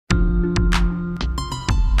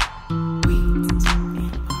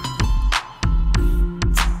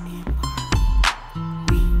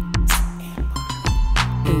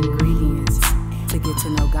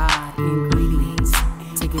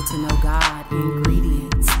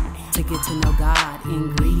Ingredients to get to know God.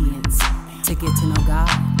 Ingredients to get to know God.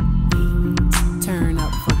 Turn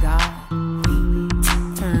up for God.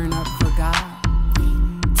 Turn up for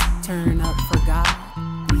God. Turn up for God.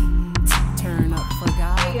 Turn up for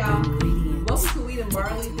God. Hey y'all, welcome to Wheat and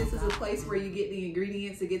Barley. This is a place where you get the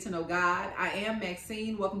ingredients to get to know God. I am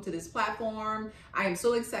Maxine. Welcome to this platform. I am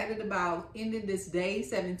so excited about ending this day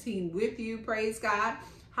 17 with you. Praise God.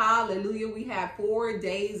 Hallelujah. We have 4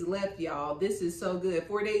 days left, y'all. This is so good.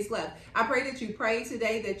 4 days left. I pray that you prayed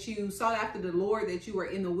today, that you sought after the Lord, that you were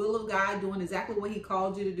in the will of God, doing exactly what he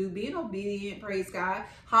called you to do, being obedient. Praise God.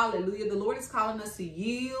 Hallelujah. The Lord is calling us to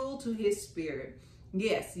yield to his spirit.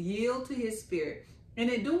 Yes, yield to his spirit. And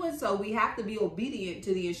in doing so, we have to be obedient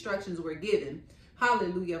to the instructions we're given.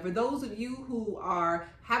 Hallelujah. For those of you who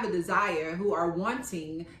have a desire, who are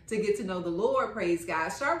wanting to get to know the Lord, praise God,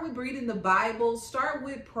 start with reading the Bible, start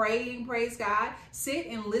with praying, praise God, sit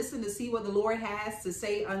and listen to see what the Lord has to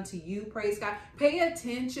say unto you, praise God. Pay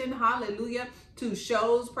attention, hallelujah, to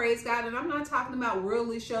shows, praise God. And I'm not talking about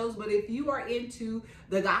worldly shows, but if you are into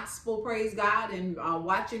the gospel, praise God, and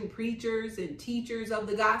watching preachers and teachers of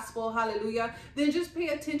the gospel, hallelujah, then just pay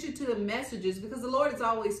attention to the messages, because the Lord is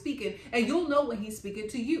always speaking, and you'll know when he's speaking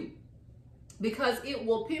to you, because it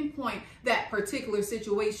will pinpoint that particular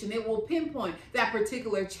situation. It will pinpoint that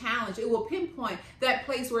particular challenge. It will pinpoint that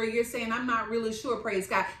place where you're saying, I'm not really sure, praise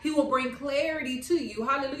God. He will bring clarity to you,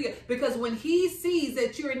 hallelujah, because when he sees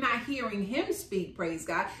that you're not hearing him speak, praise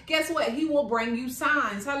God, guess what? He will bring you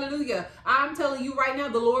signs, hallelujah. I'm telling you right now,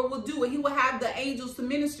 the Lord will do it. He will have the angels to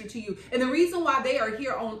minister to you. And the reason why they are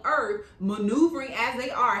here on earth, maneuvering as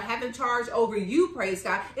they are, having charge over you, praise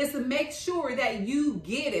God, is to make sure that you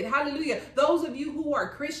get it, hallelujah. Those of you who are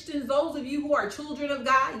Christians, those of you who are children of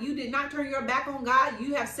God, you did not turn your back on God.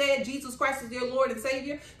 You have said Jesus Christ is your Lord and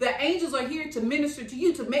Savior. The angels are here to minister to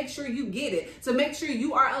you, to make sure you get it, to make sure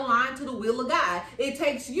you are aligned to the will of God. It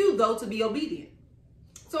takes you, though, to be obedient.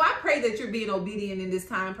 So I pray that you're being obedient in this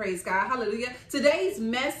time, praise God, hallelujah. Today's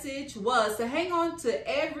message was to hang on to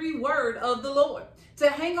every word of the Lord, to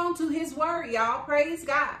hang on to his word, y'all, praise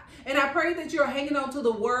God. And I pray that you're hanging on to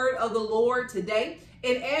the word of the Lord today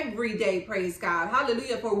and every day, praise God,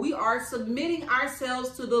 hallelujah, for we are submitting ourselves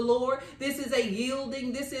to the Lord. This is a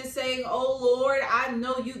yielding. This is saying, oh Lord, I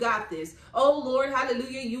know you got this. Oh Lord,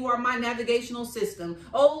 hallelujah, you are my navigational system.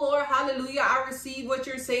 Oh Lord, hallelujah, I receive what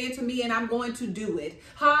you're saying to me and I'm going to do it.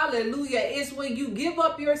 Hallelujah. It's when you give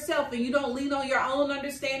up yourself and you don't lean on your own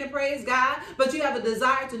understanding, praise God, but you have a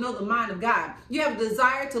desire to know the mind of God. You have a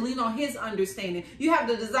desire to lean on his understanding. You have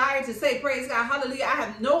the desire to say, praise God, hallelujah, I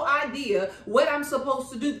have no idea what I'm supposed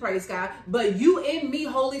to do, praise God, but you in me,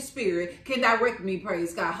 Holy Spirit, can direct me,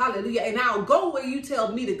 praise God, hallelujah, and I'll go where you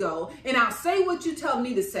tell me to go, and I'll say what you tell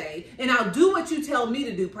me to say, and I'll do what you tell me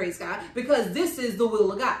to do, praise God, because this is the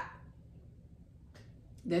will of God.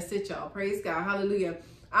 That's it, y'all. Praise God, hallelujah.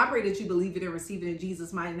 I pray that you believe it and receive it in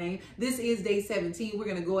Jesus' mighty name. This is day 17. We're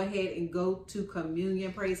going to go ahead and go to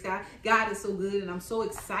communion. Praise God. God is so good, and I'm so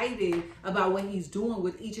excited about what he's doing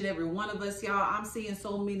with each and every one of us, y'all. I'm seeing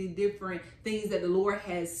so many different things that the Lord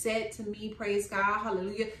has said to me. Praise God.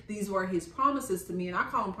 Hallelujah. These were his promises to me, and I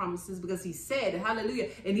call them promises because he said,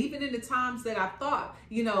 hallelujah. And even in the times that I thought,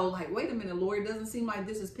 you know, like, wait a minute, Lord, it doesn't seem like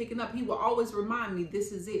this is picking up. He will always remind me,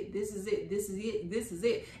 this is it. This is it. This is it. This is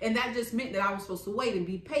it. And that just meant that I was supposed to wait and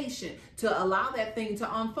be patient to allow that thing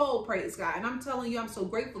to unfold, praise God. And I'm telling you, I'm so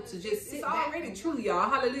grateful to just sit back. It's already true,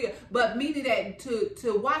 y'all, hallelujah. But meaning that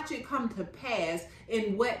to watch it come to pass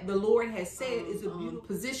in what the Lord has said is a beautiful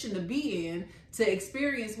position to be in, to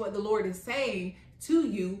experience what the Lord is saying to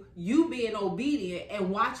you, you being obedient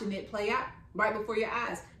and watching it play out right before your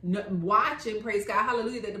eyes. Watching, praise God,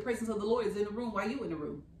 hallelujah, that the presence of the Lord is in the room while you in the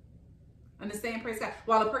room. Understand, praise God.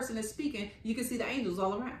 While a person is speaking, you can see the angels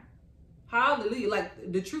all around. Hallelujah.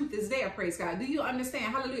 Like the truth is there, praise God. Do you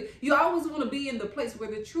understand? Hallelujah. You always want to be in the place where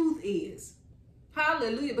the truth is.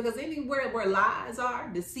 Hallelujah. Because anywhere where lies are,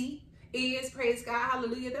 deceit is, praise God,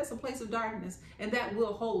 hallelujah, that's a place of darkness. And that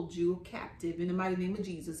will hold you captive in the mighty name of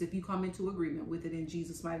Jesus if you come into agreement with it in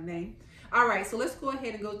Jesus' mighty name. All right, so let's go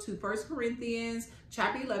ahead and go to 1 Corinthians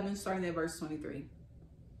chapter 11, starting at verse 23.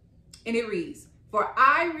 And it reads, for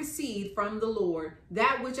I received from the Lord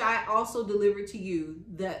that which I also delivered to you,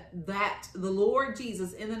 that the Lord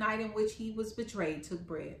Jesus, in the night in which he was betrayed, took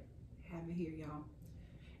bread. Have it here, y'all.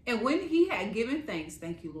 And when he had given thanks,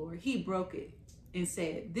 thank you, Lord, he broke it and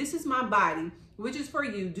said, this is my body, which is for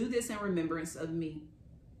you. Do this in remembrance of me.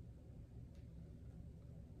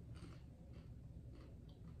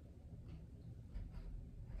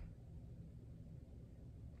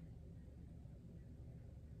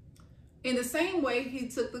 In the same way, he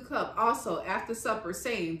took the cup also after supper,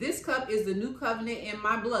 saying, "This cup is the new covenant in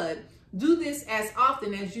my blood. Do this as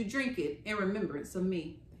often as you drink it in remembrance of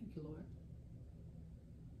me." Thank you, Lord.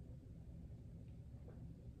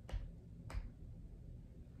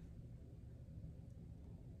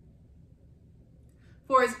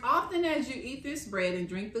 For as often as you eat this bread and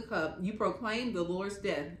drink the cup, you proclaim the Lord's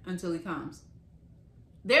death until he comes.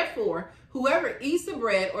 Therefore, whoever eats the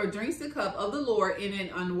bread or drinks the cup of the Lord in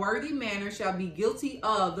an unworthy manner shall be guilty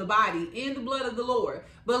of the body and the blood of the Lord.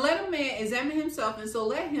 But let a man examine himself, and so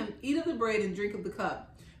let him eat of the bread and drink of the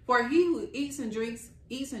cup. For he who eats and drinks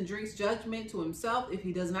judgment to himself if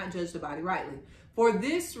he does not judge the body rightly. For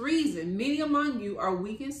this reason, many among you are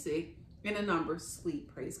weak and sick, and a number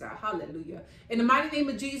sleep. Praise God. Hallelujah. In the mighty name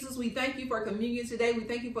of Jesus, we thank you for communion today. We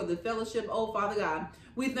thank you for the fellowship, oh Father God.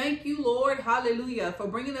 We thank you, Lord, hallelujah, for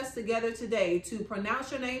bringing us together today to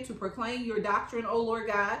pronounce your name, to proclaim your doctrine, oh Lord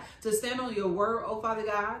God, to stand on your word, oh Father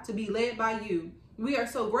God, to be led by you. We are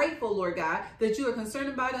so grateful, Lord God, that you are concerned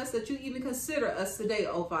about us, that you even consider us today,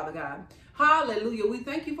 oh Father God. Hallelujah. We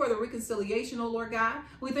thank you for the reconciliation, oh Lord God.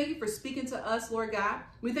 We thank you for speaking to us, Lord God.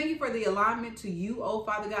 We thank you for the alignment to you, oh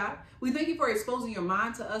Father God. We thank you for exposing your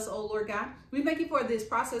mind to us, oh Lord God. We thank you for this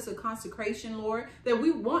process of consecration, Lord, that we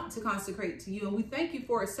want to consecrate to you. And we thank you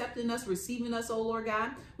for accepting us, receiving us, oh Lord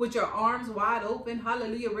God, with your arms wide open.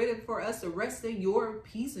 Hallelujah. Ready for us to rest in your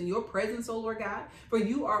peace and your presence, oh Lord God. For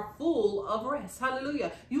you are full of rest.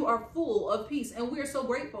 Hallelujah. You are full of peace. And we are so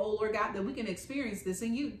grateful, oh Lord God, that we can experience this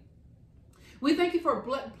in you. We thank you for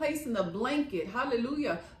placing the blanket,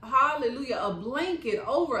 hallelujah, hallelujah, a blanket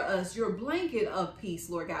over us, your blanket of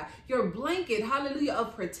peace, Lord God, your blanket, hallelujah,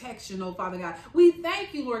 of protection, oh Father God. We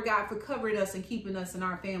thank you, Lord God, for covering us and keeping us and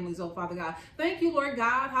our families, oh Father God. Thank you, Lord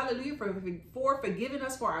God, hallelujah, for forgiving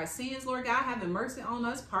us for our sins, Lord God, having mercy on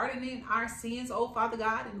us, pardoning our sins, oh Father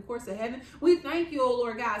God, in the courts of heaven. We thank you, oh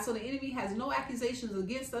Lord God, so the enemy has no accusations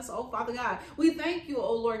against us, oh Father God. We thank you,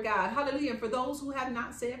 oh Lord God, hallelujah, and for those who have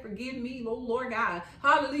not said, forgive me, oh Lord God.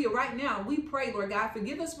 Hallelujah. Right now, we pray, Lord God,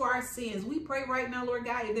 forgive us for our sins. We pray right now, Lord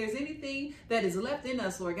God, if there's anything that is left in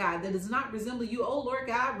us, Lord God, that does not resemble you, oh Lord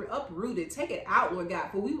God, uproot it. Take it out, Lord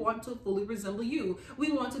God, for we want to fully resemble you.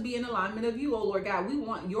 We want to be in alignment of you, oh Lord God. We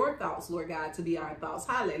want your thoughts, Lord God, to be our thoughts.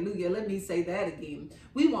 Hallelujah. Let me say that again.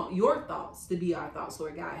 We want your thoughts to be our thoughts,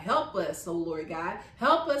 Lord God. Help us, oh Lord God.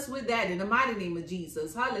 Help us with that in the mighty name of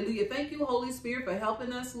Jesus. Hallelujah. Thank you, Holy Spirit, for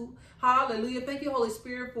helping us. Hallelujah. Thank you, Holy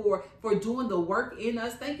Spirit, for doing the work in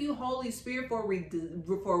us. Thank you, Holy Spirit, for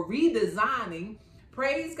redesigning.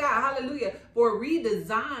 Praise God. Hallelujah. For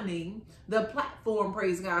redesigning the platform.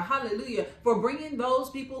 Praise God. Hallelujah. For bringing those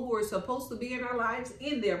people who are supposed to be in our lives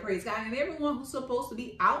in there. Praise God. And everyone who's supposed to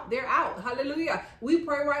be out, they're out. Hallelujah. We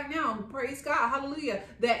pray right now. Praise God. Hallelujah.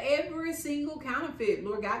 That every single counterfeit,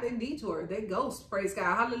 Lord God, they detour, they ghost. Praise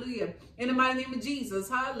God. Hallelujah. In the mighty name of Jesus.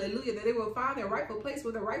 Hallelujah. That they will find their rightful place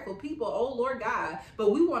with the rightful people. Oh Lord God.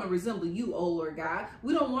 But we want to resemble you, oh Lord God.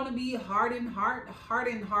 We don't want to be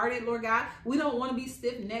hardened-hearted, Lord God. We don't want to be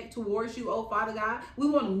stiff-necked towards you, oh Father God. We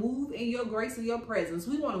want to move in your grace and your presence.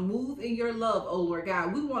 We want to move in your love, oh Lord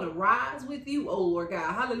God. We want to rise with you, oh Lord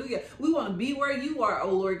God. Hallelujah. We want to be where you are,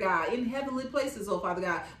 oh Lord God, in heavenly places, oh Father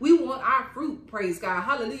God. We want our fruit, praise God,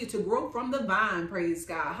 hallelujah, to grow from the vine, praise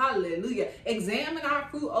God, hallelujah. Examine our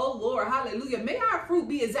fruit, oh Lord, hallelujah. May our fruit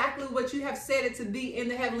be exactly what you have said it to be in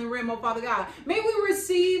the heavenly realm, oh Father God. May we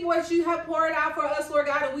receive what you have poured out for us, Lord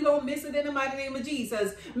God, and we don't miss it in the mighty name of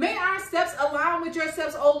Jesus. May our steps align with your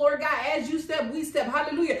steps, oh Lord God. As you step, we step,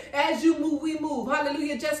 hallelujah. As you move, we move,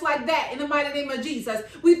 hallelujah, just like that in the mighty name of Jesus.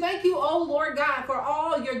 We thank you, oh Lord God, for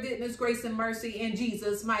all your goodness, grace, and mercy. In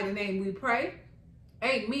Jesus' mighty name we pray.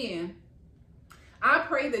 Amen. I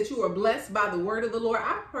pray that you are blessed by the word of the Lord.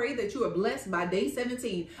 I pray that you are blessed by day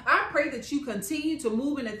 17. I pray that you continue to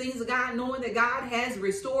move in the things of God, knowing that God has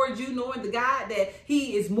restored you, knowing the God that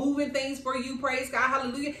he is moving things for you. Praise God.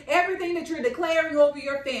 Hallelujah. Everything that you're declaring over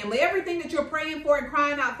your family, everything that you're praying for and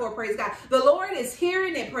crying out for, praise God. The Lord is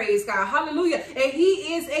hearing it, praise God. Hallelujah. And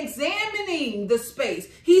he is examining the space.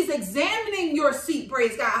 He's examining your seat,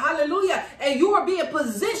 praise God. Hallelujah. And you are being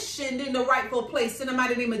positioned in the rightful place in the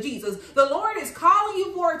mighty name of Jesus. The Lord is calling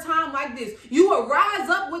you for a time like this. You will rise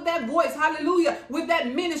up with that voice, hallelujah, with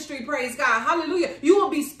that ministry, praise God, hallelujah. You will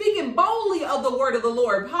be speaking boldly of the word of the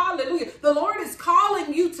Lord, hallelujah. The Lord is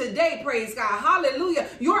calling you today, praise God, hallelujah.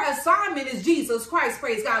 Your assignment is Jesus Christ,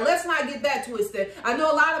 praise God. Let's not get that twisted. I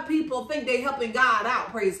know a lot of people think they're helping God out,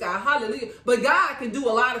 praise God, hallelujah. But God can do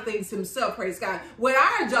a lot of things himself, praise God. What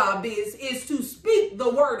our job is to speak the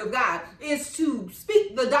word of God, is to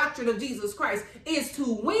speak the doctrine of Jesus Christ, is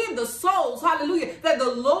to win the souls, hallelujah, hallelujah, that the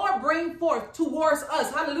Lord bring forth towards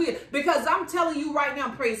us, hallelujah, because I'm telling you right now,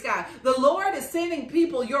 praise God, the Lord is sending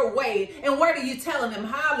people your way. And what are you telling them?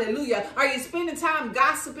 Hallelujah. Are you spending time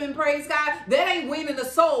gossiping, praise God? That ain't winning a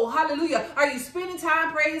soul, hallelujah. Are you spending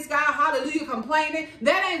time, praise God, hallelujah, complaining?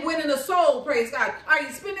 That ain't winning a soul, praise God. Are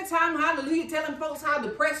you spending time, hallelujah, telling folks how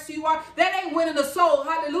depressed you are? That ain't winning a soul,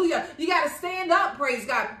 hallelujah. You got to stand up, praise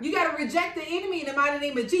God. You got to reject the enemy in the mighty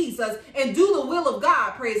name of Jesus and do the will of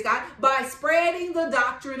God, praise God, by spreading the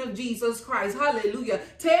doctrine of Jesus Christ, hallelujah.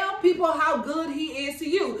 Tell people how good he is to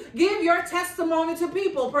you. Give your testimony to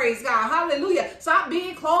people, praise God, hallelujah. Stop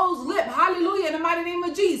being closed-lipped, hallelujah, in the mighty name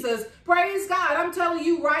of Jesus, praise God. I'm telling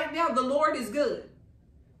you right now, the Lord is good.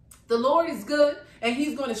 The Lord is good, and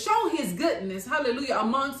he's going to show his goodness, hallelujah,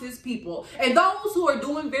 amongst his people. And those who are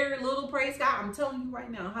doing very little, praise God, I'm telling you right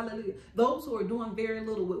now, hallelujah, those who are doing very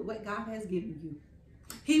little with what God has given you,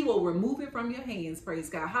 he will remove it from your hands, praise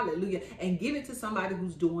God, hallelujah, and give it to somebody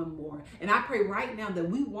who's doing more. And I pray right now that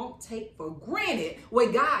we won't take for granted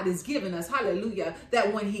what God has given us, hallelujah,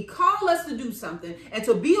 that when he called us to do something and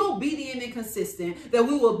to be obedient and consistent, that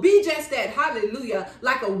we will be just that, hallelujah,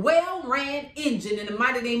 like a well-ran engine in the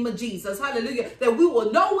mighty name of Jesus, hallelujah, that we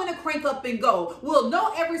will know when to crank up and go. We'll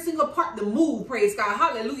know every single part to move, praise God,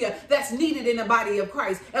 hallelujah, that's needed in the body of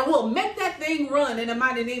Christ. And we'll make that thing run in the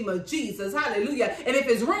mighty name of Jesus, hallelujah. And if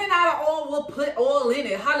it's running out of oil, we'll put oil in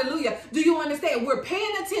it. Hallelujah. Do you understand? We're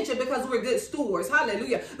paying attention because we're good stewards.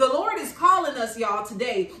 Hallelujah. The Lord is calling us, y'all,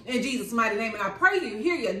 today in Jesus' mighty name. And I pray you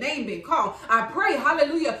hear your name being called. I pray,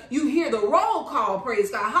 hallelujah, you hear the roll call,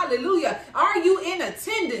 praise God. Hallelujah. Are you in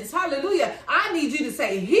attendance? Hallelujah. I need you to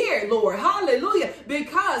say, here, Lord. Hallelujah.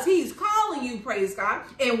 Because he's calling you, praise God.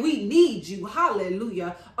 And we need you.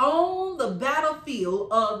 Hallelujah. On the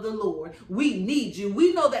battlefield of the Lord. We need you.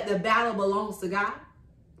 We know that the battle belongs to God.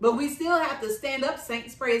 But we still have to stand up,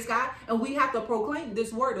 saints, praise God, and we have to proclaim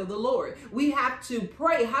this word of the Lord. We have to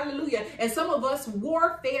pray, hallelujah, and some of us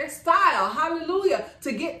warfare style, hallelujah,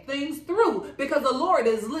 to get things through because the Lord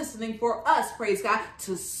is listening for us, praise God,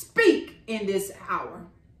 to speak in this hour.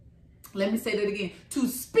 Let me say that again, to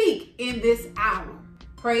speak in this hour.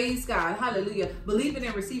 Praise God. Hallelujah. Believe it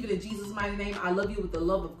and receive it in Jesus' mighty name. I love you with the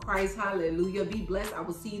love of Christ. Hallelujah. Be blessed. I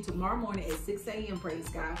will see you tomorrow morning at 6 a.m. Praise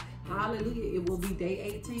God. Hallelujah. It will be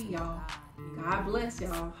day 18, y'all. God bless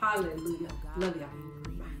y'all. Hallelujah. Love y'all.